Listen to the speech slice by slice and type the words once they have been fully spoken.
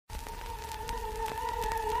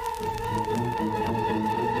You're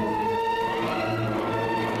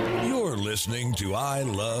listening to I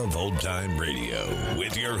Love Old Time Radio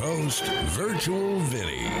with your host, Virtual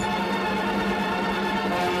Vinny.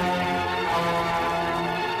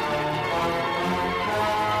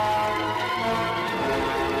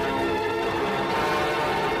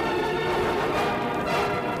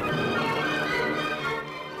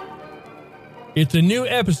 It's a new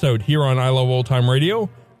episode here on I Love Old Time Radio.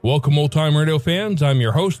 Welcome, Old Time Radio fans. I'm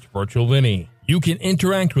your host, Virtual Vinny. You can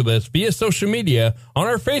interact with us via social media on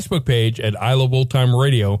our Facebook page at I Love Old Time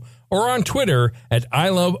Radio or on Twitter at I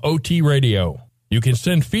Love OT Radio. You can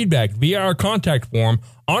send feedback via our contact form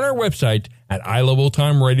on our website at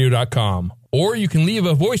iloveoldtimeradio.com, or you can leave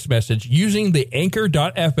a voice message using the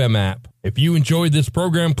Anchor.fm app. If you enjoyed this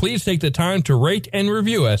program, please take the time to rate and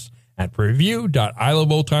review us at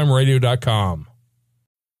review.iloveoldtimeradio.com.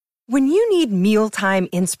 When you need mealtime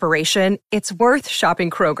inspiration, it's worth shopping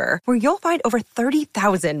Kroger, where you'll find over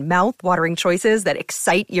 30,000 mouth-watering choices that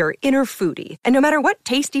excite your inner foodie. And no matter what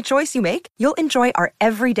tasty choice you make, you'll enjoy our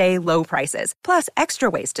everyday low prices, plus extra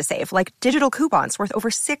ways to save, like digital coupons worth over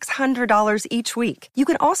 $600 each week. You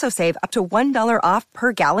can also save up to $1 off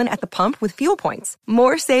per gallon at the pump with fuel points.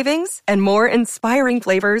 More savings and more inspiring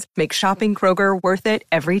flavors make shopping Kroger worth it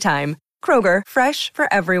every time. Kroger, fresh for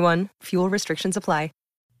everyone. Fuel restrictions apply.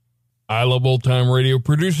 I Love Old Time Radio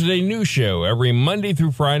produces a new show every Monday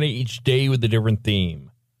through Friday, each day with a different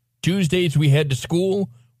theme. Tuesdays, we head to school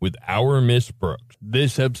with Our Miss Brooks.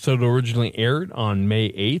 This episode originally aired on May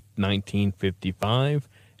 8th, 1955,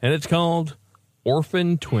 and it's called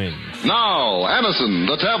Orphan Twins. Now, Anacin,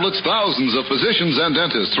 the tablets thousands of physicians and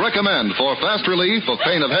dentists recommend for fast relief of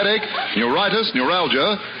pain of headache, neuritis,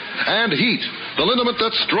 neuralgia, and heat. The liniment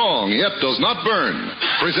that's strong yet does not burn.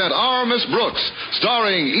 Present Our Miss Brooks,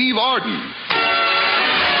 starring Eve Arden.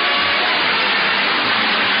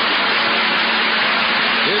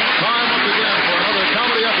 It's time once again for another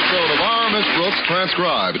comedy episode of Our Miss Brooks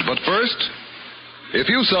transcribed. But first, if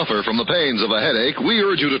you suffer from the pains of a headache, we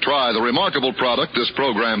urge you to try the remarkable product this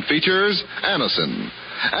program features, Anacin.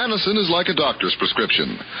 Anacin is like a doctor's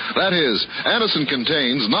prescription. That is, Anacin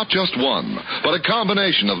contains not just one, but a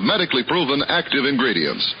combination of medically proven active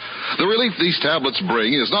ingredients. The relief these tablets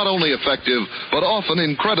bring is not only effective, but often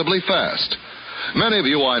incredibly fast. Many of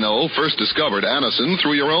you, I know, first discovered Anacin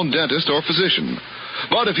through your own dentist or physician.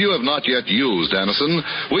 But if you have not yet used Anacin,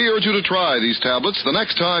 we urge you to try these tablets the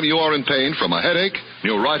next time you are in pain from a headache,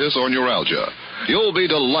 neuritis, or neuralgia. You'll be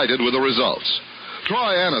delighted with the results.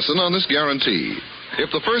 Try Anacin on this guarantee. If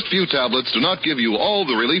the first few tablets do not give you all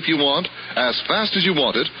the relief you want, as fast as you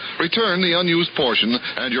want it, return the unused portion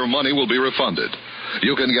and your money will be refunded.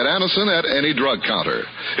 You can get Anacin at any drug counter.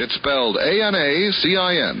 It's spelled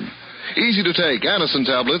A-N-A-C-I-N. Easy to take Anacin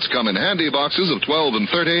tablets come in handy boxes of 12 and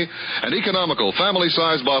 30 and economical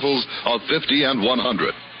family-size bottles of 50 and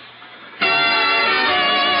 100.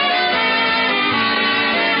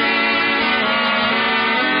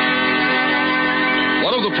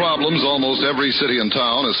 One of the problems almost every city and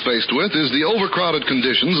town is faced with is the overcrowded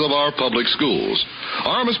conditions of our public schools.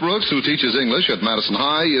 Our Miss Brooks, who teaches English at Madison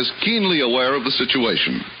High, is keenly aware of the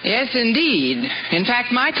situation. Yes, indeed. In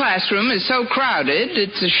fact, my classroom is so crowded,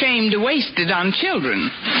 it's a shame to waste it on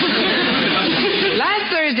children.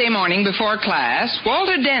 Last Thursday morning before class,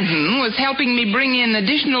 Walter Denton was helping me bring in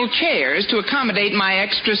additional chairs to accommodate my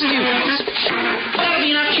extra students. That'll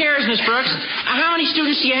be enough chairs, Miss Brooks. How many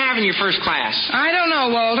students do you have in your first class? I don't know,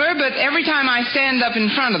 Walter, but every time I stand up in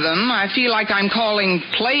front of them, I feel like I'm calling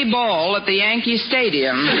play ball at the Yankee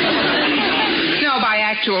Stadium. No, by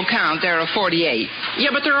actual count, there are 48. Yeah,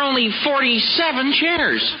 but there are only 47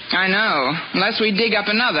 chairs. I know. Unless we dig up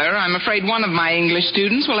another, I'm afraid one of my English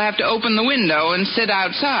students will have to open the window and sit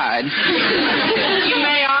outside.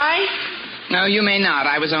 May I? No, you may not.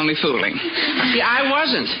 I was only fooling. See, I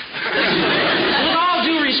wasn't. With all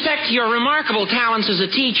due respect to your remarkable talents as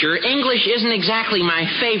a teacher, English isn't exactly my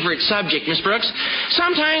favorite subject, Miss Brooks.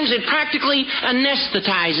 Sometimes it practically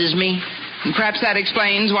anesthetizes me. And perhaps that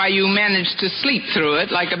explains why you managed to sleep through it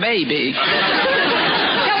like a baby.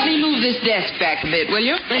 Help me move this desk back a bit, will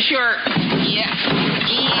you? Sure. Yeah.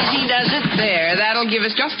 Easy does it. There, that'll give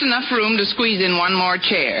us just enough room to squeeze in one more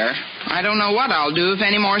chair. I don't know what I'll do if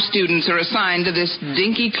any more students are assigned to this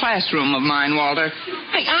dinky classroom of mine, Walter.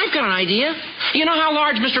 Hey, I've got an idea. You know how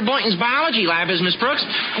large Mr. Boynton's biology lab is, Miss Brooks?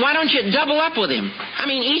 Why don't you double up with him? I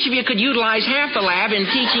mean, each of you could utilize half the lab in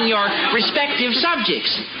teaching your respective subjects.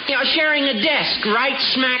 You know, sharing a desk right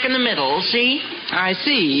smack in the middle, see? I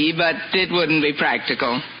see, but it wouldn't be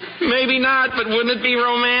practical. Maybe not, but wouldn't it be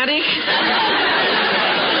romantic?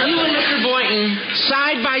 You and Mr. Boynton,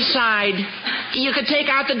 side by side, You could take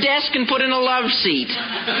out the desk and put in a love seat.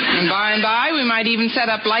 And by, we might even set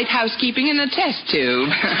up light housekeeping in a test tube.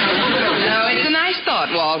 No, it's a nice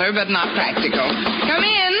thought, Walter, but not practical. Come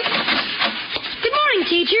in. Good morning,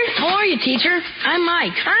 teacher. How are you, teacher? I'm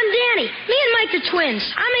Mike. I'm Danny. Me and Mike are twins.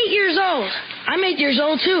 I'm 8 years old. I'm 8 years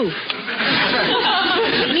old, too.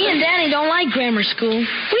 Me and Danny don't like grammar school.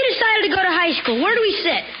 We decided to go to high school. Where do we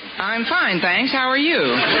sit? I'm fine, thanks. How are you?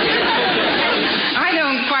 I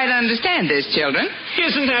don't quite understand this, children.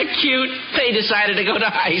 Isn't that cute? They decided to go to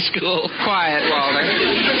high school. Quiet, Walter.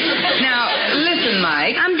 Now, listen,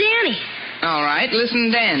 Mike. I'm Danny. All right,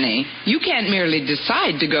 listen, Danny. You can't merely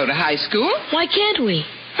decide to go to high school. Why can't we?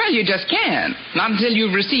 Well, you just can't. Not until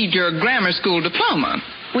you've received your grammar school diploma.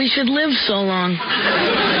 We should live so long.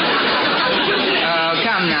 Oh,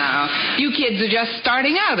 come now. You kids are just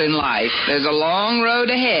starting out in life. There's a long road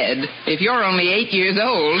ahead. If you're only 8 years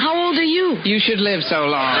old... How old are you? You should live so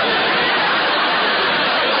long.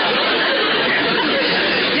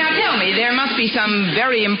 Now, tell me, there must be some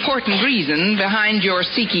very important reason behind your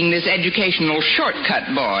seeking this educational shortcut,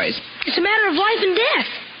 boys. It's a matter of life and death.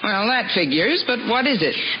 Well, that figures, but what is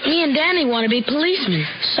it? Me and Danny want to be policemen.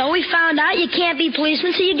 So we found out you can't be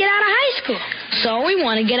policemen till you get out of high school. So we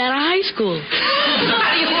want to get out of high school. How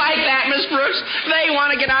do you like that, Miss Brooks? They want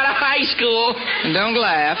to get out of high school. And don't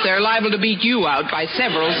laugh. They're liable to beat you out by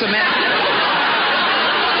several semesters.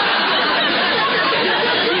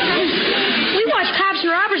 We watch cops and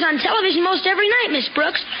robbers on television most every night, Miss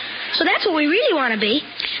Brooks. So that's what we really want to be.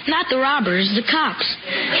 Not the robbers, the cops.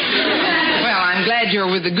 Well, I'm glad you're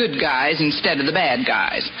with the good guys instead of the bad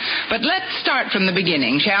guys. But let's start from the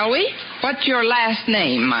beginning, shall we? What's your last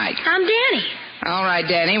name, Mike? I'm Danny. All right,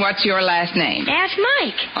 Danny, what's your last name? Ask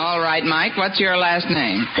Mike. All right, Mike, what's your last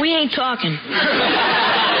name? We ain't talking.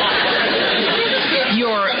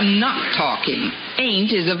 You're not talking.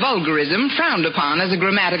 Ain't is a vulgarism frowned upon as a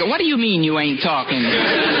grammatical... What do you mean you ain't talking?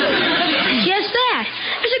 Just that.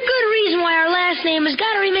 There's a good reason why our last name has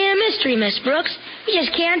got to remain a mystery, Miss Brooks. We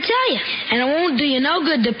just can't tell you. And it won't do you no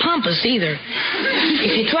good to pump us either.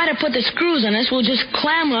 If you try to put the screws on us, we'll just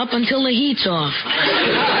clam up until the heat's off.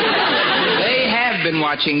 They have been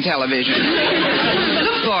watching television.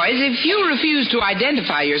 Look, boys, if you refuse to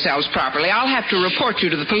identify yourselves properly, I'll have to report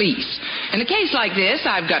you to the police. In a case like this,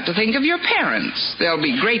 I've got to think of your parents. They'll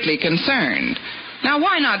be greatly concerned. Now,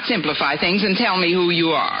 why not simplify things and tell me who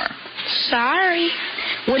you are? Sorry.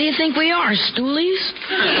 What do you think we are, stoolies?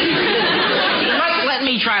 Let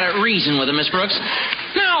me try to reason with him, Miss Brooks.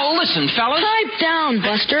 Now, listen, fellas. Pipe down,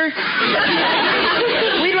 Buster.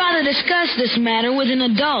 We'd rather discuss this matter with an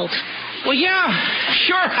adult. Well, yeah,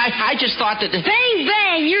 sure. I just thought that... Bang,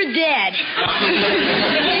 bang, you're dead.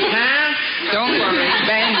 Huh? Don't worry.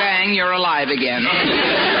 Bang, bang, you're alive again.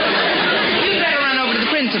 You'd better run over to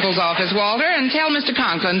the principal's office, Walter, and tell Mr.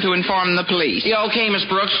 Conklin to inform the police. Yeah, okay, Miss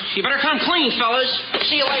Brooks. You better come clean, fellas.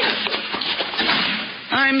 See you later.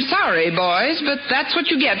 I'm sorry, boys, but that's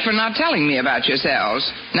what you get for not telling me about yourselves.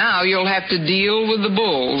 Now you'll have to deal with the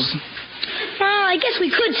bulls. Well, I guess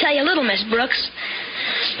we could tell you a little, Miss Brooks.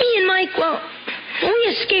 Me and Mike, well, we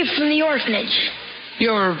escaped from the orphanage.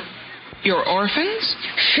 You're orphans?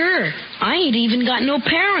 Sure. I ain't even got no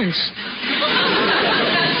parents.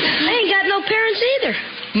 I ain't got no parents either.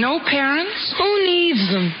 No parents? Who needs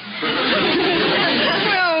them?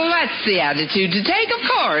 Well, that's the attitude to take, of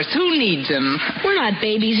course. Who needs them? We're not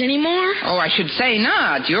babies anymore. Oh, I should say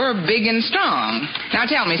not. You're big and strong. Now,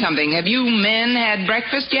 tell me something. Have you men had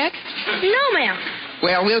breakfast yet? No, ma'am.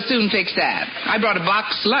 Well, we'll soon fix that. I brought a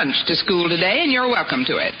box lunch to school today, and you're welcome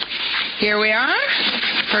to it. Here we are.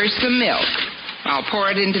 First, some milk. I'll pour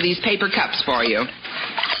it into these paper cups for you.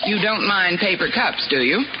 You don't mind paper cups, do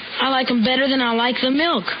you? I like them better than I like the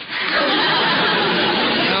milk.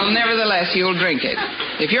 Well, nevertheless, you'll drink it.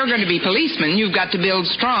 If you're going to be policemen, you've got to build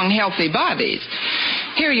strong, healthy bodies.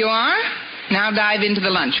 Here you are. Now dive into the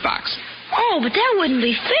lunchbox. Oh, but that wouldn't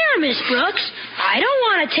be fair, Miss Brooks. I don't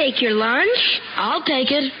want to take your lunch. I'll take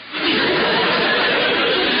it.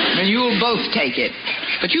 Well, you'll both take it.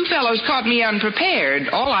 But you fellows caught me unprepared.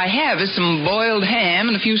 All I have is some boiled ham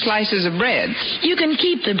and a few slices of bread. You can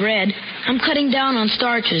keep the bread. I'm cutting down on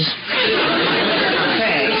starches.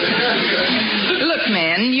 Thanks. Look,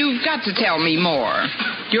 men, you've got to tell me more.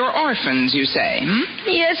 You're orphans, you say, hmm?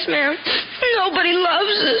 Yes, ma'am. Nobody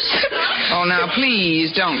loves us. Oh, now,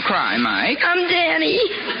 please don't cry, Mike. I'm Danny.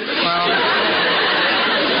 Well,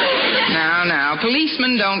 now,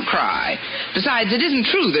 policemen don't cry. Besides, it isn't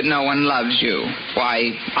true that no one loves you.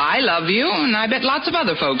 Why, I love you, and I bet lots of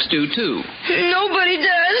other folks do, too. Nobody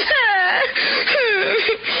does.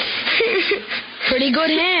 Pretty good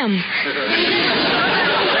ham.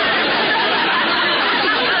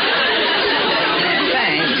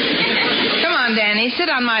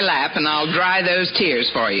 my lap, and I'll dry those tears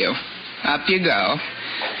for you. Up you go.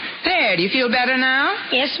 There, do you feel better now?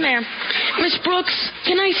 Yes, ma'am. Miss Brooks,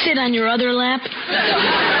 can I sit on your other lap?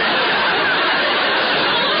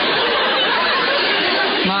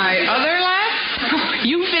 My other lap?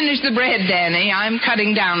 You finish the bread, Danny. I'm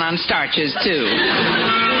cutting down on starches, too.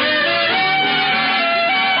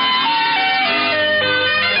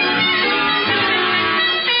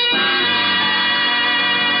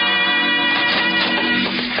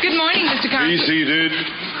 Good morning, Mr. Conklin. Be seated.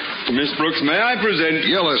 Miss Brooks, may I present...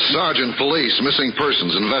 Gillis, Sergeant Police, missing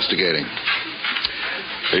persons investigating.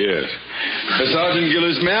 Yes. Sergeant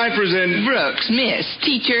Gillis, may I present... Brooks, Miss,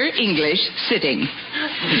 teacher, English, sitting.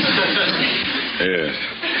 Yes.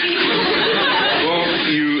 Won't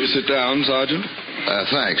you sit down, Sergeant?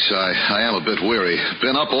 Thanks. I am a bit weary.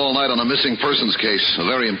 Been up all night on a missing persons case, a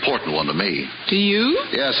very important one to me. To you?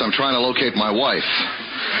 Yes, I'm trying to locate my wife.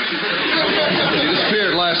 She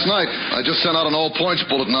disappeared last night. I just sent out an all points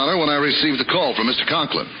bulletin on her when I received a call from Mr.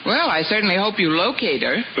 Conklin. Well, I certainly hope you locate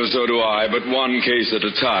her. So do I, but one case at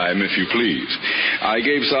a time, if you please. I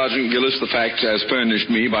gave Sergeant Gillis the facts as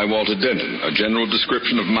furnished me by Walter Denton, a general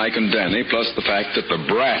description of Mike and Danny, plus the fact that the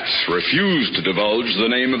brats refused to divulge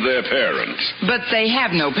the name of their parents. But they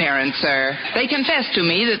have no parents, sir. They confessed to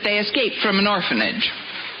me that they escaped from an orphanage.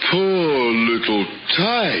 Poor little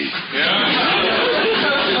Ty.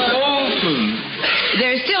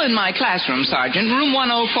 They're still in my classroom, Sergeant, room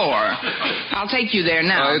 104. I'll take you there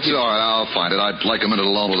now. It's all right. I'll find it. I'd like a minute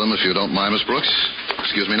alone with them if you don't mind, Miss Brooks.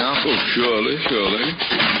 Excuse me now. Oh, surely.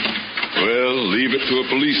 Well, leave it to a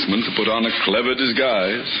policeman to put on a clever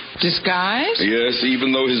disguise. Disguise? Yes, even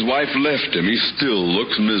though his wife left him, he still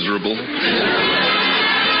looks miserable.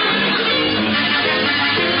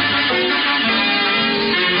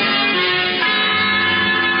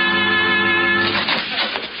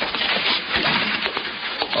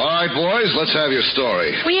 All right, boys, let's have your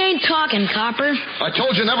story. We ain't talking, Copper. I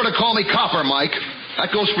told you never to call me Copper, Mike.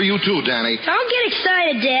 That goes for you, too, Danny. Don't get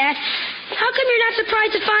excited, Dad. How come you're not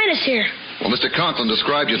surprised to find us here? Well, Mr. Conklin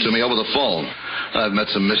described you to me over the phone. I've met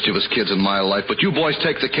some mischievous kids in my life, but you boys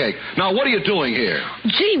take the cake. Now, what are you doing here?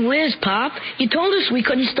 Gee whiz, Pop. You told us we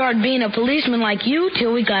couldn't start being a policeman like you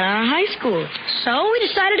till we got out of high school. So we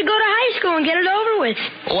decided to go to high school and get it over with.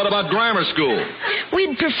 Well, what about grammar school?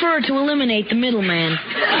 We'd prefer to eliminate the middleman.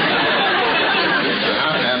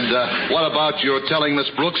 And what about your telling Miss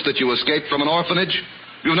Brooks that you escaped from an orphanage?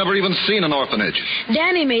 You've never even seen an orphanage.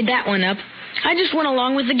 Danny made that one up. I just went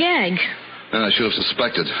along with the gag. I should have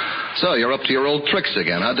suspected. So you're up to your old tricks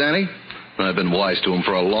again, huh, Danny? I've been wise to him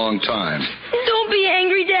for a long time. Don't be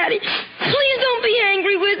angry, Daddy. Please don't be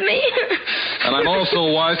angry with me. And I'm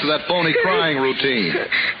also wise to that phony crying routine.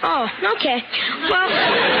 Oh, okay. Well,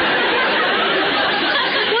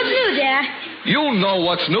 what's new, Dad? You know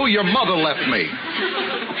what's new. Your mother left me.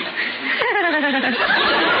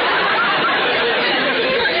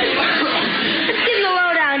 Give him the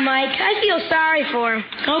lowdown, Mike. I feel sorry for him.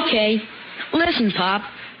 Okay. Listen, Pop.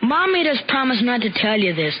 Mom made us promise not to tell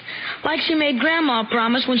you this. Like she made Grandma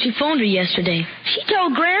promise when she phoned her yesterday. She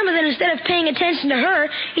told Grandma that instead of paying attention to her,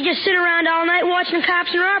 you just sit around all night watching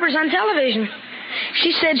cops and robbers on television.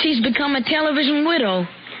 She said she's become a television widow.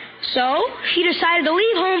 So, she decided to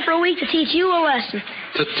leave home for a week to teach you a lesson.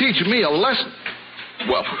 To teach me a lesson?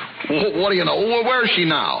 Well, what do you know? Where is she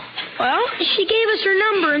now? Well, she gave us her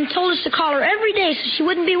number and told us to call her every day so she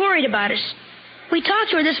wouldn't be worried about us. We talked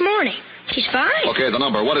to her this morning. She's fine. Okay, the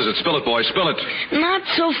number. What is it? Spill it, boy. Spill it. Not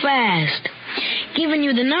so fast. Giving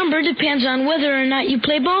you the number depends on whether or not you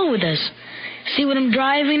play ball with us. See what I'm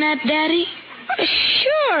driving at, Daddy?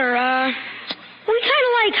 Sure. We kind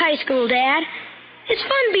of like high school, Dad. It's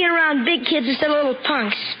fun being around big kids instead of little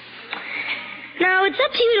punks. Now, it's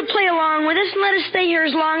up to you to play along with us and let us stay here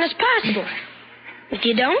as long as possible. If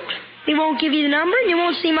you don't, we won't give you the number and you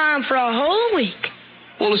won't see Mom for a whole week.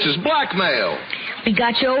 Well, this is blackmail. We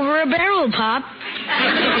got you over a barrel, Pop.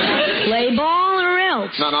 Play ball or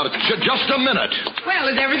else. No, just a minute. Well,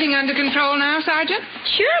 is everything under control now, Sergeant?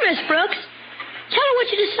 Sure, Miss Brooks. Tell her what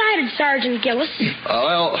you decided, Sergeant Gillis.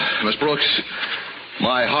 Well, Miss Brooks,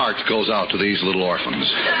 my heart goes out to these little orphans.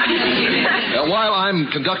 While I'm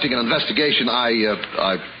conducting an investigation,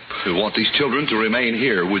 I want these children to remain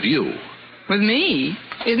here with you. With me?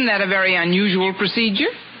 Isn't that a very unusual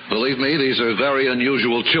procedure? Believe me, these are very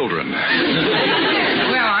unusual children.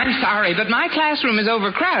 Well, I'm sorry, but my classroom is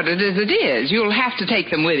overcrowded as it is. You'll have to take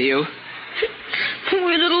them with you.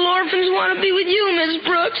 We little orphans want to be with you, Miss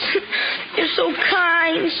Brooks. You're so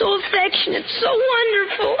kind, so affectionate, so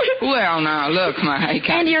wonderful. Well, now, look, Mike.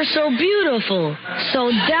 And you're so beautiful.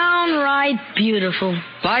 So downright beautiful.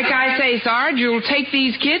 Like I say, Sarge, you'll take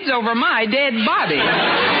these kids over my dead body.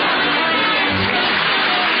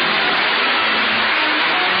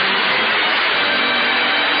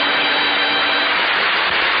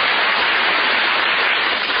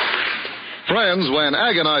 Friends, when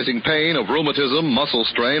agonizing pain of rheumatism, muscle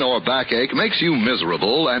strain, or backache makes you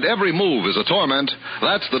miserable and every move is a torment,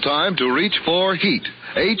 that's the time to reach for HEAT.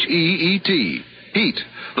 H-E-E-T. HEAT,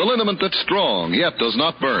 the liniment that's strong yet does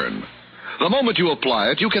not burn. The moment you apply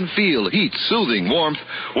it, you can feel HEAT's soothing warmth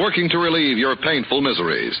working to relieve your painful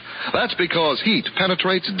miseries. That's because HEAT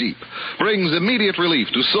penetrates deep, brings immediate relief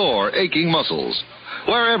to sore, aching muscles.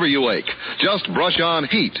 Wherever you ache, just brush on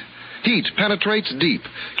HEAT. HEAT penetrates deep,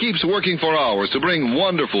 keeps working for hours to bring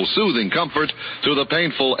wonderful, soothing comfort to the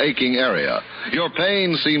painful, aching area. Your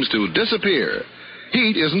pain seems to disappear.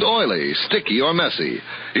 HEAT isn't oily, sticky, or messy.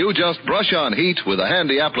 You just brush on HEAT with a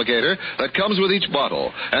handy applicator that comes with each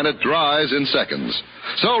bottle, and it dries in seconds.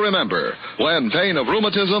 So remember, when pain of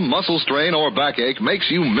rheumatism, muscle strain, or backache makes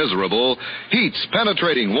you miserable, HEAT's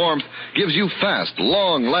penetrating warmth gives you fast,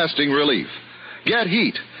 long-lasting relief. Get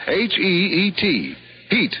HEAT, H-E-E-T.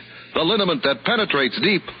 HEAT, the liniment that penetrates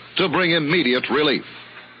deep to bring immediate relief.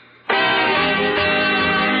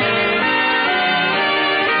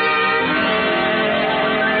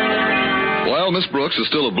 Well, Miss Brooks is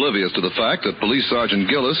still oblivious to the fact that Police Sergeant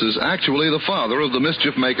Gillis is actually the father of the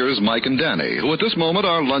mischief makers Mike and Danny, who at this moment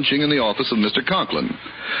are lunching in the office of Mr. Conklin.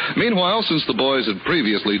 Meanwhile, since the boys had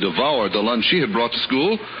previously devoured the lunch she had brought to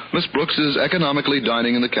school, Miss Brooks is economically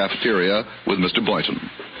dining in the cafeteria with Mr. Boynton.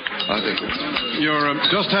 You're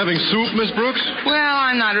just having soup, Miss Brooks? Well,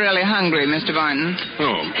 I'm not really hungry, Mr. Boynton.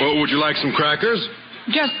 Oh, well, would you like some crackers?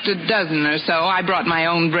 Just a dozen or so. I brought my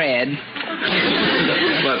own bread.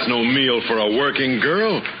 That's no meal for a working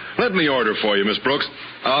girl. Let me order for you, Miss Brooks.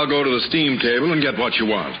 I'll go to the steam table and get what you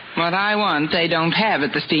want. What I want, they don't have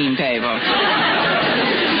at the steam table.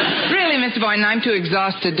 Really, Mr. Boynton, I'm too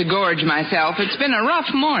exhausted to gorge myself. It's been a rough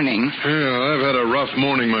morning. Yeah, I've had a rough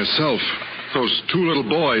morning myself. Those two little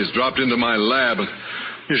boys dropped into my lab.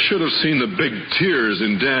 You should have seen the big tears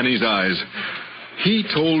in Danny's eyes. He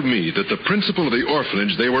told me that the principal of the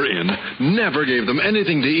orphanage they were in never gave them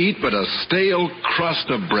anything to eat but a stale crust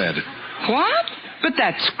of bread. What? But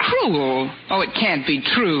that's cruel. Oh, it can't be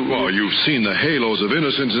true. Oh, you've seen the halos of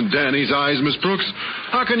innocence in Danny's eyes, Miss Brooks.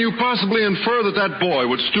 How can you possibly infer that that boy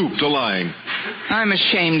would stoop to lying? I'm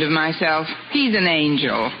ashamed of myself. He's an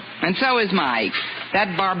angel. And so is Mike.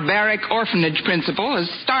 That barbaric orphanage principal has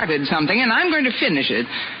started something, and I'm going to finish it.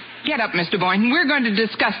 Get up, Mr. Boynton. We're going to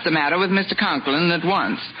discuss the matter with Mr. Conklin at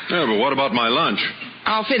once. Yeah, but what about my lunch?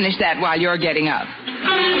 I'll finish that while you're getting up.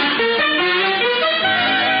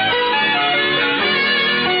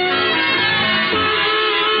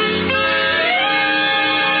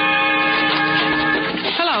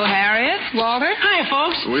 Hello, Harriet. Walter? Hi,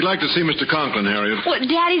 folks. We'd like to see Mr. Conklin, Harriet. Well,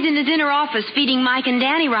 Daddy's in his inner office feeding Mike and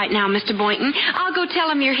Danny right now, Mr. Boynton. I'll go tell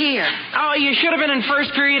him you're here. Oh, you should have been in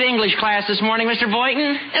first period English class this morning, Mr.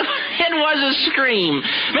 Boynton. It was a scream.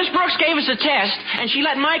 Miss Brooks gave us a test, and she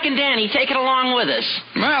let Mike and Danny take it along with us.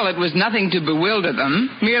 Well, it was nothing to bewilder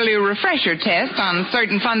them. Merely a refresher test on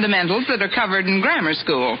certain fundamentals that are covered in grammar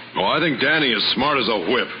school. Oh, I think Danny is smart as a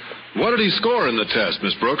whip. What did he score in the test,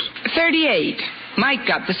 Miss Brooks? 38. Mike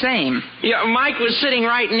got the same. Yeah, Mike was sitting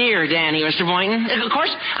right near Danny, Mr. Boynton. Of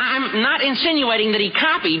course, I'm not insinuating that he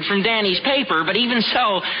copied from Danny's paper, but even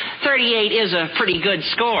so, 38 is a pretty good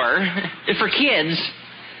score for kids.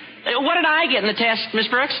 What did I get in the test, Miss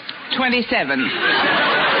Brooks? 27.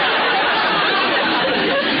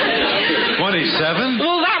 27?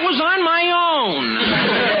 Well, that was on my own.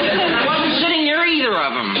 I wasn't sitting near either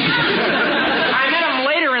of them. I met him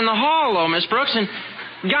later in the hall, though, Miss Brooks, and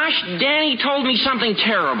gosh, Danny told me something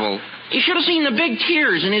terrible. You should have seen the big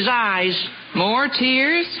tears in his eyes. More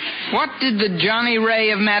tears? What did the Johnny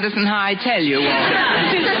Ray of Madison High tell you,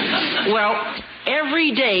 Walter? Well,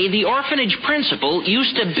 every day the orphanage principal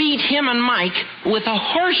used to beat him and Mike with a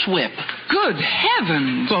horsewhip. Good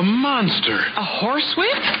heavens. The monster. A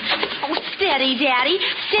horsewhip? Oh, steady, Daddy.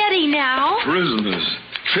 Steady now. Prisoners.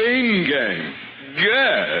 Chain gang.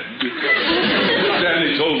 Gad.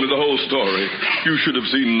 Danny told me the whole story. You should have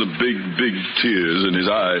seen the big, big tears in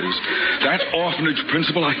his eyes. That orphanage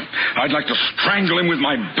principal, I'd like to strangle him with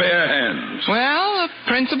my bare hands. Well, a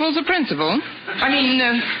principal's a principal. I mean,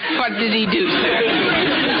 what did he do, sir?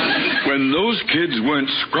 When those kids weren't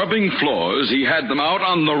scrubbing floors, he had them out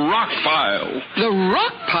on the rock pile. The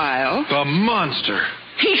rock pile? The monster.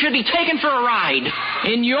 He should be taken for a ride.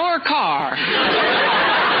 In your car.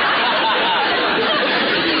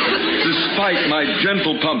 Despite my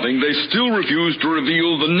gentle pumping, they still refuse to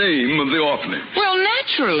reveal the name of the orphanage. Well,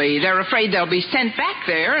 naturally. They're afraid they'll be sent back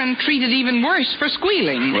there and treated even worse for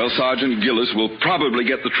squealing. Well, Sergeant Gillis will probably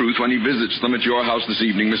get the truth when he visits them at your house this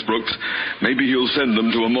evening, Miss Brooks. Maybe he'll send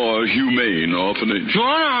them to a more humane orphanage.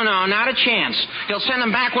 No, not a chance. He'll send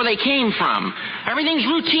them back where they came from. Everything's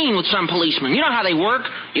routine with some policemen. You know how they work.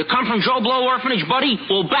 You come from Joe Blow Orphanage, buddy?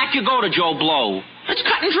 Well, back you go to Joe Blow. It's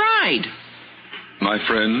cut and dried. My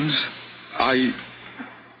friends, I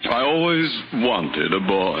always wanted a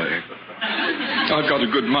boy. I've got a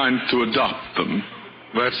good mind to adopt them.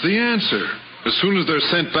 That's the answer. As soon as they're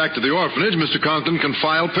sent back to the orphanage, Mr. Conklin can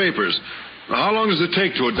file papers. Now, how long does it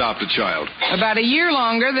take to adopt a child? About a year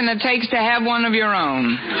longer than it takes to have one of your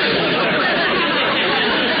own.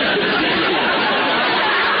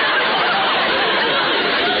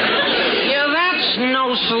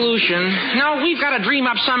 No solution. No, we've got to dream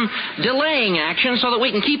up some delaying action so that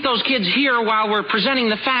we can keep those kids here while we're presenting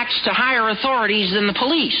the facts to higher authorities than the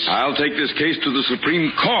police. I'll take this case to the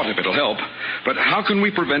Supreme Court if it'll help. But how can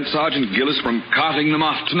we prevent Sergeant Gillis from carting them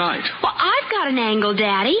off tonight? Well, I've got an angle,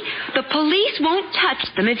 Daddy. The police won't touch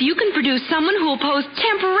them if you can produce someone who will pose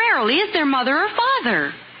temporarily as their mother or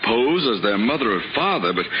father. Pose as their mother or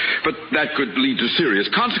father, but that could lead to serious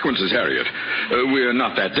consequences, Harriet. We're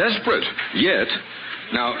not that desperate yet.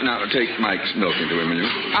 Now, take Mike's milk into him, will you?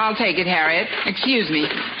 I'll take it, Harriet. Excuse me.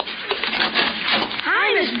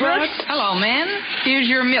 Hi, Miss Brooks. Hello, man. Here's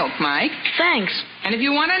your milk, Mike. Thanks. And if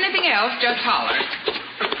you want anything else, just holler.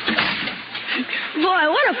 Boy,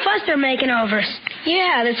 what a fuss they're making over us.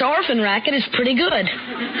 Yeah, this orphan racket is pretty good.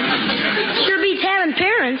 Sure beats having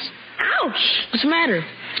parents. Ouch! What's the matter?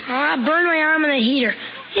 Oh, I burned my arm in the heater.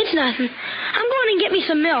 It's nothing. I'm going and get me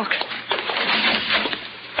some milk.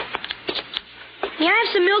 May I have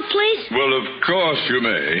some milk, please? Well, of course you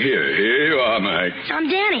may. Here you are, Mike. I'm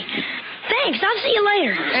Danny. Thanks. I'll see you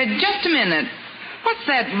later. Just a minute. What's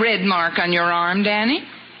that red mark on your arm, Danny?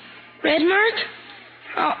 Red mark?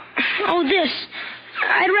 Oh, this.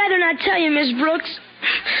 I'd rather not tell you, Miss Brooks.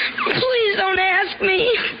 Please don't ask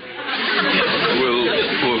me. Well,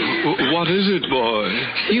 what is it, boy?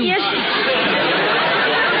 Yes.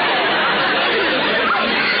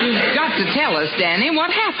 You've got to tell us, Danny. What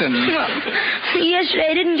happened? Well, yesterday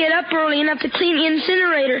I didn't get up early enough to clean the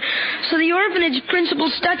incinerator, so the orphanage principal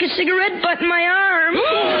stuck a cigarette butt in my arm.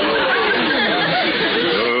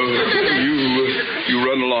 You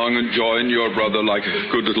run along and join your brother like a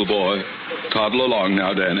good little boy. Toddle along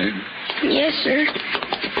now, Danny. Yes, sir.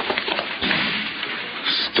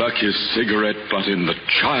 Stuck his cigarette butt in the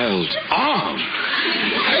child's arm.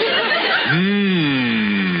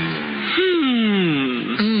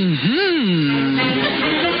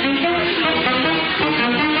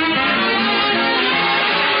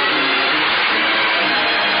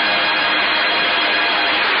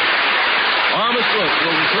 Armis Brooks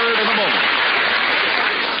will return in a moment.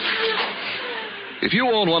 If you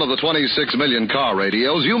own one of the 26 million car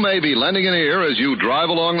radios, you may be lending an ear as you drive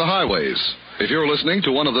along the highways. If you're listening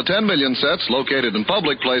to one of the 10 million sets located in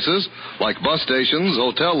public places, like bus stations,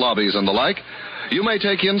 hotel lobbies, and the like, you may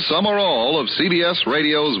take in some or all of CBS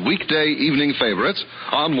Radio's weekday evening favorites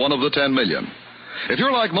on one of the 10 million. If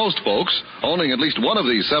you're like most folks, owning at least one of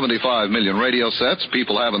these 75 million radio sets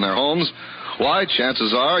people have in their homes, why,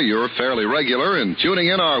 chances are you're fairly regular in tuning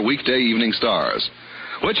in our weekday evening stars.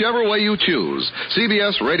 Whichever way you choose,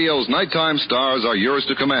 CBS Radio's nighttime stars are yours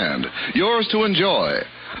to command, yours to enjoy.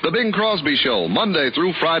 The Bing Crosby Show, Monday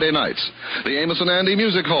through Friday nights. The Amos and Andy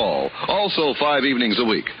Music Hall, also 5 evenings a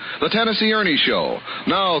week. The Tennessee Ernie Show,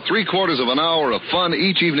 now 3/4 of an hour of fun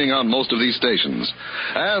each evening on most of these stations.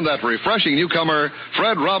 And that refreshing newcomer,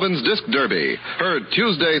 Fred Robbins Disc Derby, heard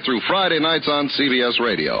Tuesday through Friday nights on CBS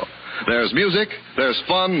Radio. There's music, there's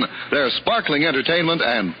fun, there's sparkling entertainment,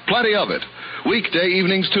 and plenty of it. Weekday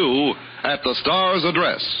evenings, too, at the Star's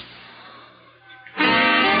address.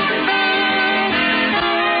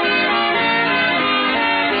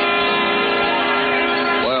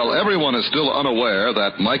 Well, everyone is still unaware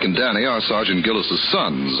that Mike and Danny are Sergeant Gillis's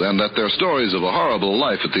sons, and that their stories of a horrible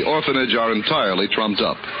life at the orphanage are entirely trumped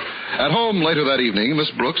up. At home later that evening, Miss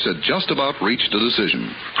Brooks had just about reached a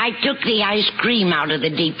decision. I took the ice cream out of the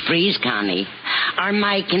deep freeze, Connie. Are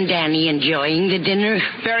Mike and Danny enjoying the dinner?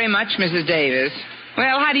 Very much, Mrs. Davis.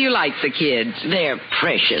 Well, how do you like the kids? They're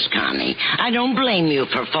precious, Connie. I don't blame you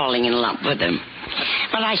for falling in love with them.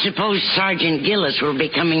 But I suppose Sergeant Gillis will be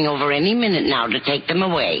coming over any minute now to take them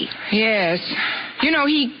away. Yes. You know,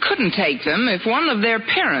 he couldn't take them if one of their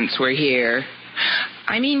parents were here.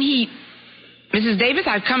 Mrs. Davis,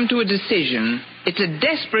 I've come to a decision. It's a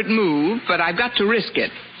desperate move, but I've got to risk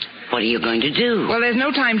it. What are you going to do? Well, there's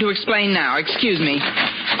no time to explain now. Excuse me.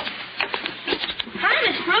 Hi,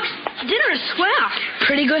 Miss Brooks. Dinner is swell.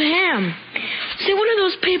 Pretty good ham. See, what are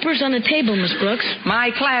those papers on the table, Miss Brooks? My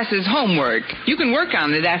class's homework. You can work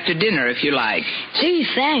on it after dinner if you like. Gee,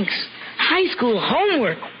 thanks. High school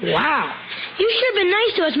homework. Wow. You sure been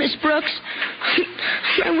nice to us, Miss Brooks.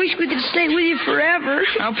 I wish we could stay with you forever.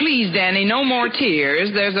 Now, please, Danny, no more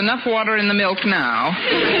tears. There's enough water in the milk now.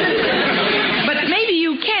 But maybe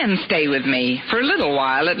you can stay with me, for a little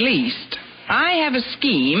while at least. I have a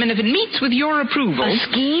scheme, and if it meets with your approval... A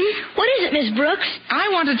scheme? What is it, Miss Brooks? I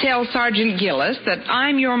want to tell Sergeant Gillis that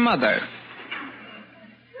I'm your mother.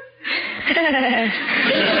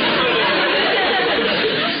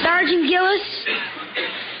 Sergeant Gillis,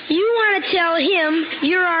 you want to tell him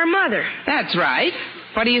you're our mother? That's right.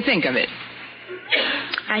 What do you think of it?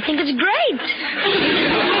 I think it's great.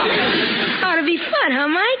 Ought to be fun, huh,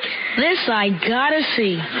 Mike? This I gotta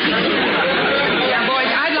see. Now,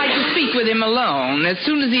 boys, I'd like to speak with him alone as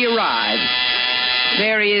soon as he arrives.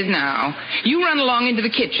 There he is now. You run along into the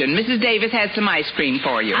kitchen. Mrs. Davis has some ice cream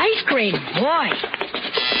for you. Ice cream? Boy.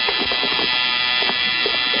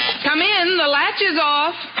 Come in. The latch is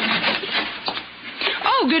off.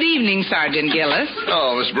 Oh, good evening, Sergeant Gillis.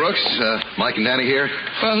 Oh, Miss Brooks. Mike and Danny here?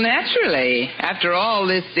 Well, naturally. After all,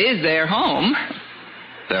 this is their home.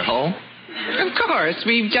 Their home? Of course.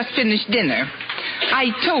 We've just finished dinner.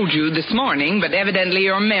 I told you this morning, but evidently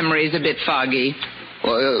your memory's a bit foggy.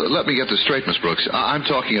 Well, let me get this straight, Miss Brooks. I'm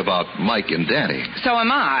talking about Mike and Danny. So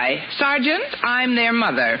am I. Sergeant, I'm their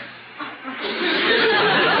mother.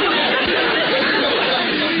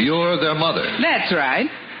 You're their mother? That's right.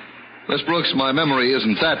 Miss Brooks, my memory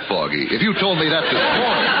isn't that foggy. If you told me that this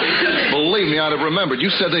morning, believe me, I'd have remembered. You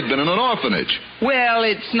said they'd been in an orphanage. Well,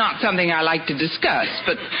 it's not something I like to discuss,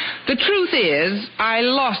 but the truth is, I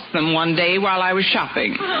lost them one day while I was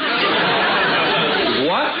shopping.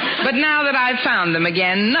 What? But now that I've found them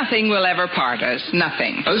again, nothing will ever part us.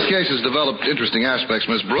 Nothing. Now, this case has developed interesting aspects,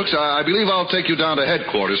 Miss Brooks. I believe I'll take you down to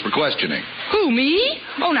headquarters for questioning. Who, me?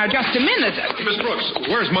 Oh, now, just a minute. Miss Brooks,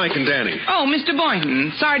 where's Mike and Danny? Oh, Mr.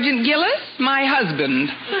 Boynton. Sergeant Gillis, my husband.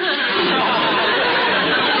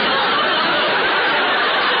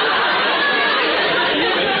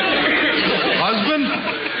 Husband?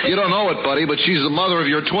 You don't know it, buddy, but she's the mother of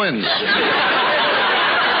your twins.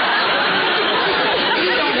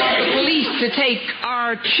 To take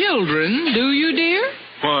our children, do you, dear?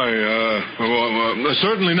 Why,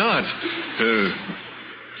 certainly not.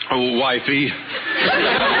 Wifey.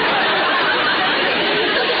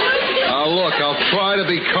 Look, I'll try to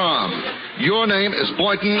be calm. Your name is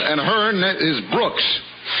Boynton, and her name is Brooks.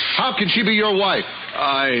 How can she be your wife?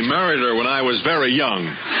 I married her when I was very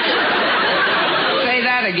young. Say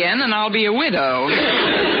that again, and I'll be a widow.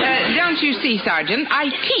 Don't you see, Sergeant? I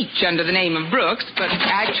teach under the name of Brooks, but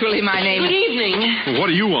actually my name... Good evening. What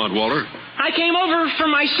do you want, Walter? I came over for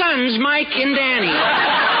my sons, Mike and Danny.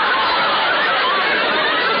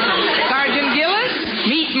 Sergeant Gillis,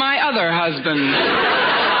 meet my other husband.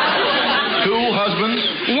 2 husbands?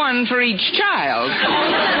 One for each child.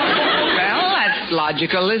 Well, that's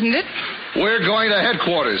logical, isn't it? We're going to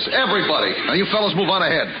headquarters. Everybody. Now, you fellas move on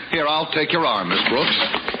ahead. Here, I'll take your arm, Miss Brooks.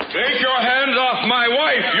 Take your hands off my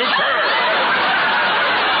wife, you cur!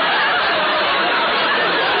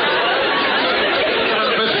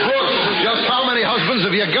 Miss Brooks, just how many husbands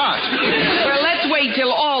have you got? Well, let's wait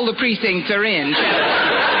till all the precincts are in.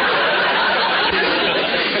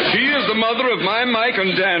 She is the mother of my Mike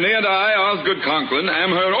and Danny, and I, Osgood Conklin,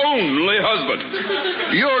 am her only husband.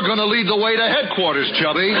 You're going to lead the way to headquarters,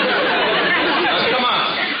 Chubby. Now, come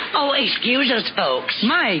on. Oh, excuse us, folks.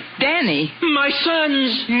 Mike, Danny. My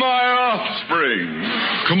sons. My offspring.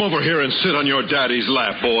 Come over here and sit on your daddy's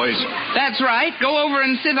lap, boys. That's right. Go over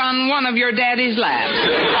and sit on one of your daddy's laps.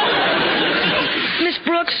 Miss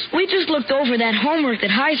Brooks, we just looked over that homework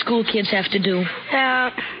that high school kids have to do.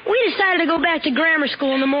 We decided to go back to grammar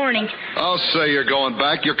school in the morning. I'll say you're going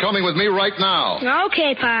back. You're coming with me right now.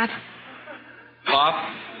 Okay, Pop. Pop?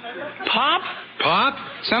 Pop? Pop?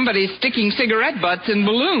 Somebody's sticking cigarette butts in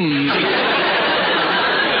balloons.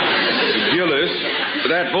 Gillis,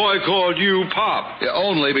 that boy called you Pop. Yeah,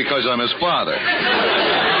 only because I'm his father.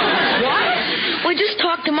 What? We just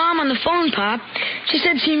talked to Mom on the phone, Pop. She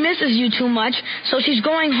said she misses you too much, so she's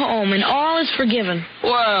going home, and all is forgiven.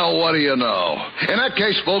 Well, what do you know? In that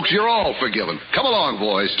case, folks, you're all forgiven. Come along,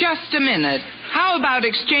 boys. Just a minute. How about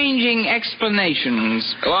exchanging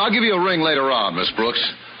explanations? Well, I'll give you a ring later on, Miss Brooks.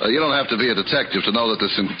 You don't have to be a detective to know that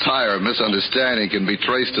this entire misunderstanding can be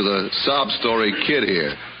traced to the sob story kid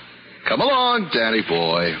here. Come along, Danny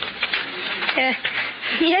boy.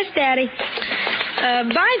 Yes, Daddy.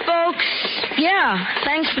 Bye, folks. Yeah,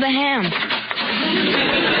 thanks for the ham.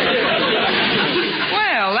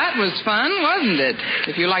 Well, that was fun, wasn't it?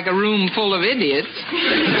 If you like a room full of idiots.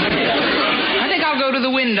 I think I'll go to the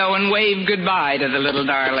window and wave goodbye to the little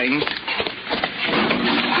darlings.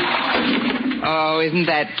 Oh, isn't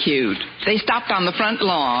that cute? They stopped on the front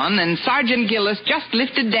lawn, and Sergeant Gillis just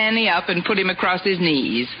lifted Danny up and put him across his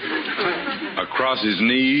knees. Across his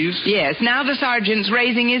knees? Yes, now the sergeant's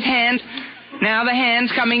raising his hand. Now the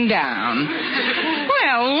hand's coming down.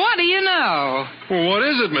 Well, what do you know? Well, what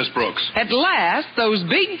is it, Miss Brooks? At last, those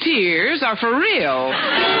big tears are for real.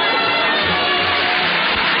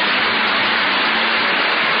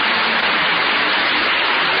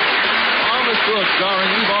 Brooks,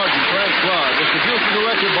 starring Eve Arden, transcribed, was produced and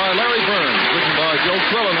directed by Larry Burns, written by Joe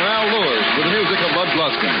Quillen and Al Lewis, with the music of Bud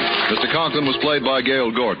Gluskin. Mr. Conklin was played by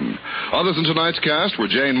Gail Gordon. Others in tonight's cast were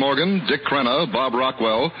Jane Morgan, Dick Crenna, Bob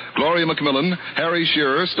Rockwell, Gloria McMillan, Harry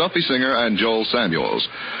Shearer, Stuffy Singer, and Joel Samuels.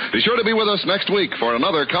 Be sure to be with us next week for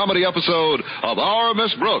another comedy episode of Our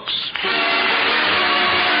Miss Brooks.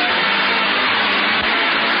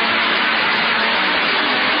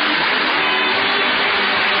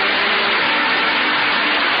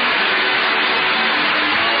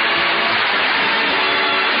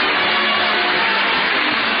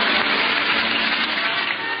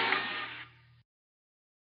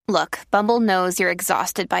 Look, Bumble knows you're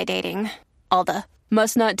exhausted by dating. All the,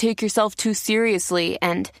 must not take yourself too seriously,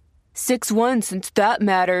 and 6'1" since that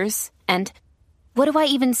matters, and what do I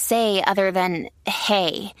even say other than,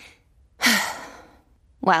 hey?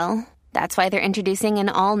 Well, that's why they're introducing an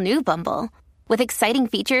all-new Bumble, with exciting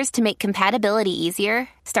features to make compatibility easier,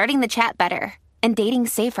 starting the chat better, and dating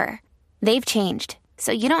safer. They've changed,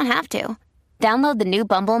 so you don't have to. Download the new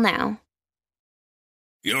Bumble now.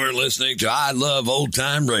 You're listening to I Love Old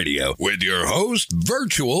Time Radio with your host,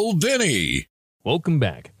 Virtual Vinny. Welcome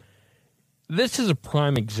back. This is a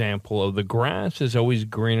prime example of the grass is always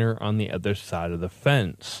greener on the other side of the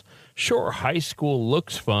fence. Sure, high school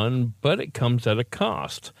looks fun, but it comes at a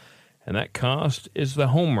cost. And that cost is the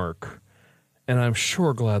homework. And I'm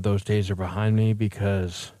sure glad those days are behind me,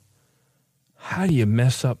 because how do you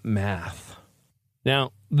mess up math?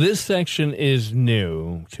 Now, this section is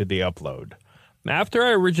new to the upload. After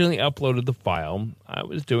I originally uploaded the file, I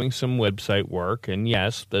was doing some website work, and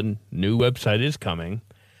yes, the new website is coming,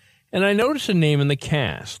 and I noticed a name in the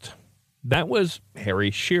cast. That was Harry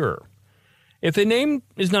Shearer. If the name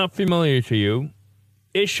is not familiar to you,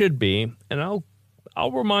 it should be, and I'll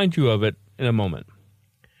remind you of it in a moment.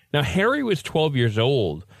 Now, Harry was 12 years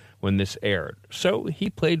old when this aired, so he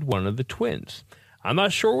played one of the twins. I'm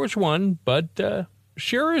not sure which one, but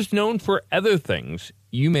Shearer is known for other things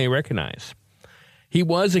you may recognize. He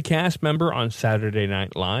was a cast member on Saturday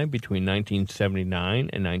Night Live between 1979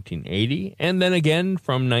 and 1980, and then again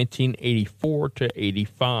from 1984 to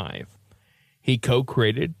 85. He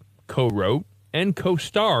co-created, co-wrote, and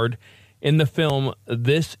co-starred in the film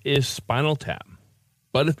This Is Spinal Tap.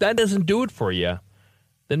 But if that doesn't do it for you,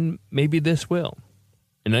 then maybe this will.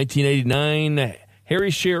 In 1989,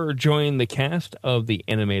 Harry Shearer joined the cast of the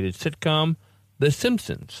animated sitcom The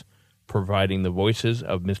Simpsons, providing the voices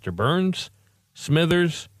of Mr. Burns,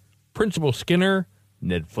 Smithers, Principal Skinner,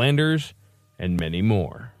 Ned Flanders, and many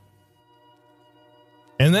more.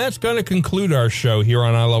 And that's going to conclude our show here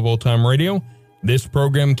on I Love Old Time Radio. This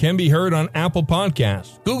program can be heard on Apple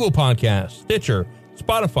Podcasts, Google Podcasts, Stitcher,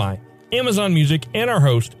 Spotify, Amazon Music, and our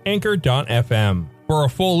host, Anchor.fm. For a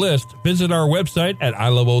full list, visit our website at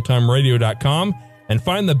iloveoldtimeradio.com and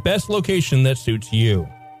find the best location that suits you.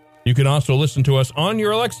 You can also listen to us on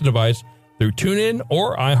your Alexa device through TuneIn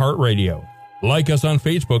or iHeartRadio. Like us on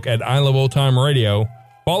Facebook at I Love Old Time Radio.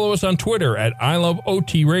 Follow us on Twitter at I Love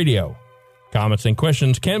OT Radio. Comments and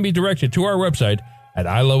questions can be directed to our website at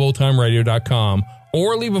iloveoldtimeradio.com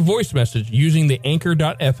or leave a voice message using the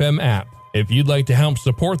Anchor.fm app. If you'd like to help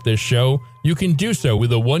support this show, you can do so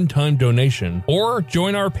with a one-time donation or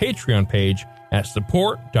join our Patreon page at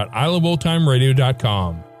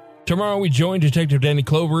support.iloveoldtimeradio.com. Tomorrow we join Detective Danny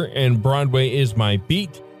Clover in Broadway Is My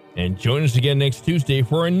Beat. And join us again next Tuesday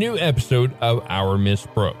for a new episode of Our Miss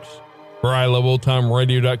Brooks. For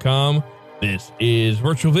iLoveOldTimeRadio.com, this is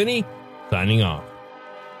Virtual Vinny, signing off.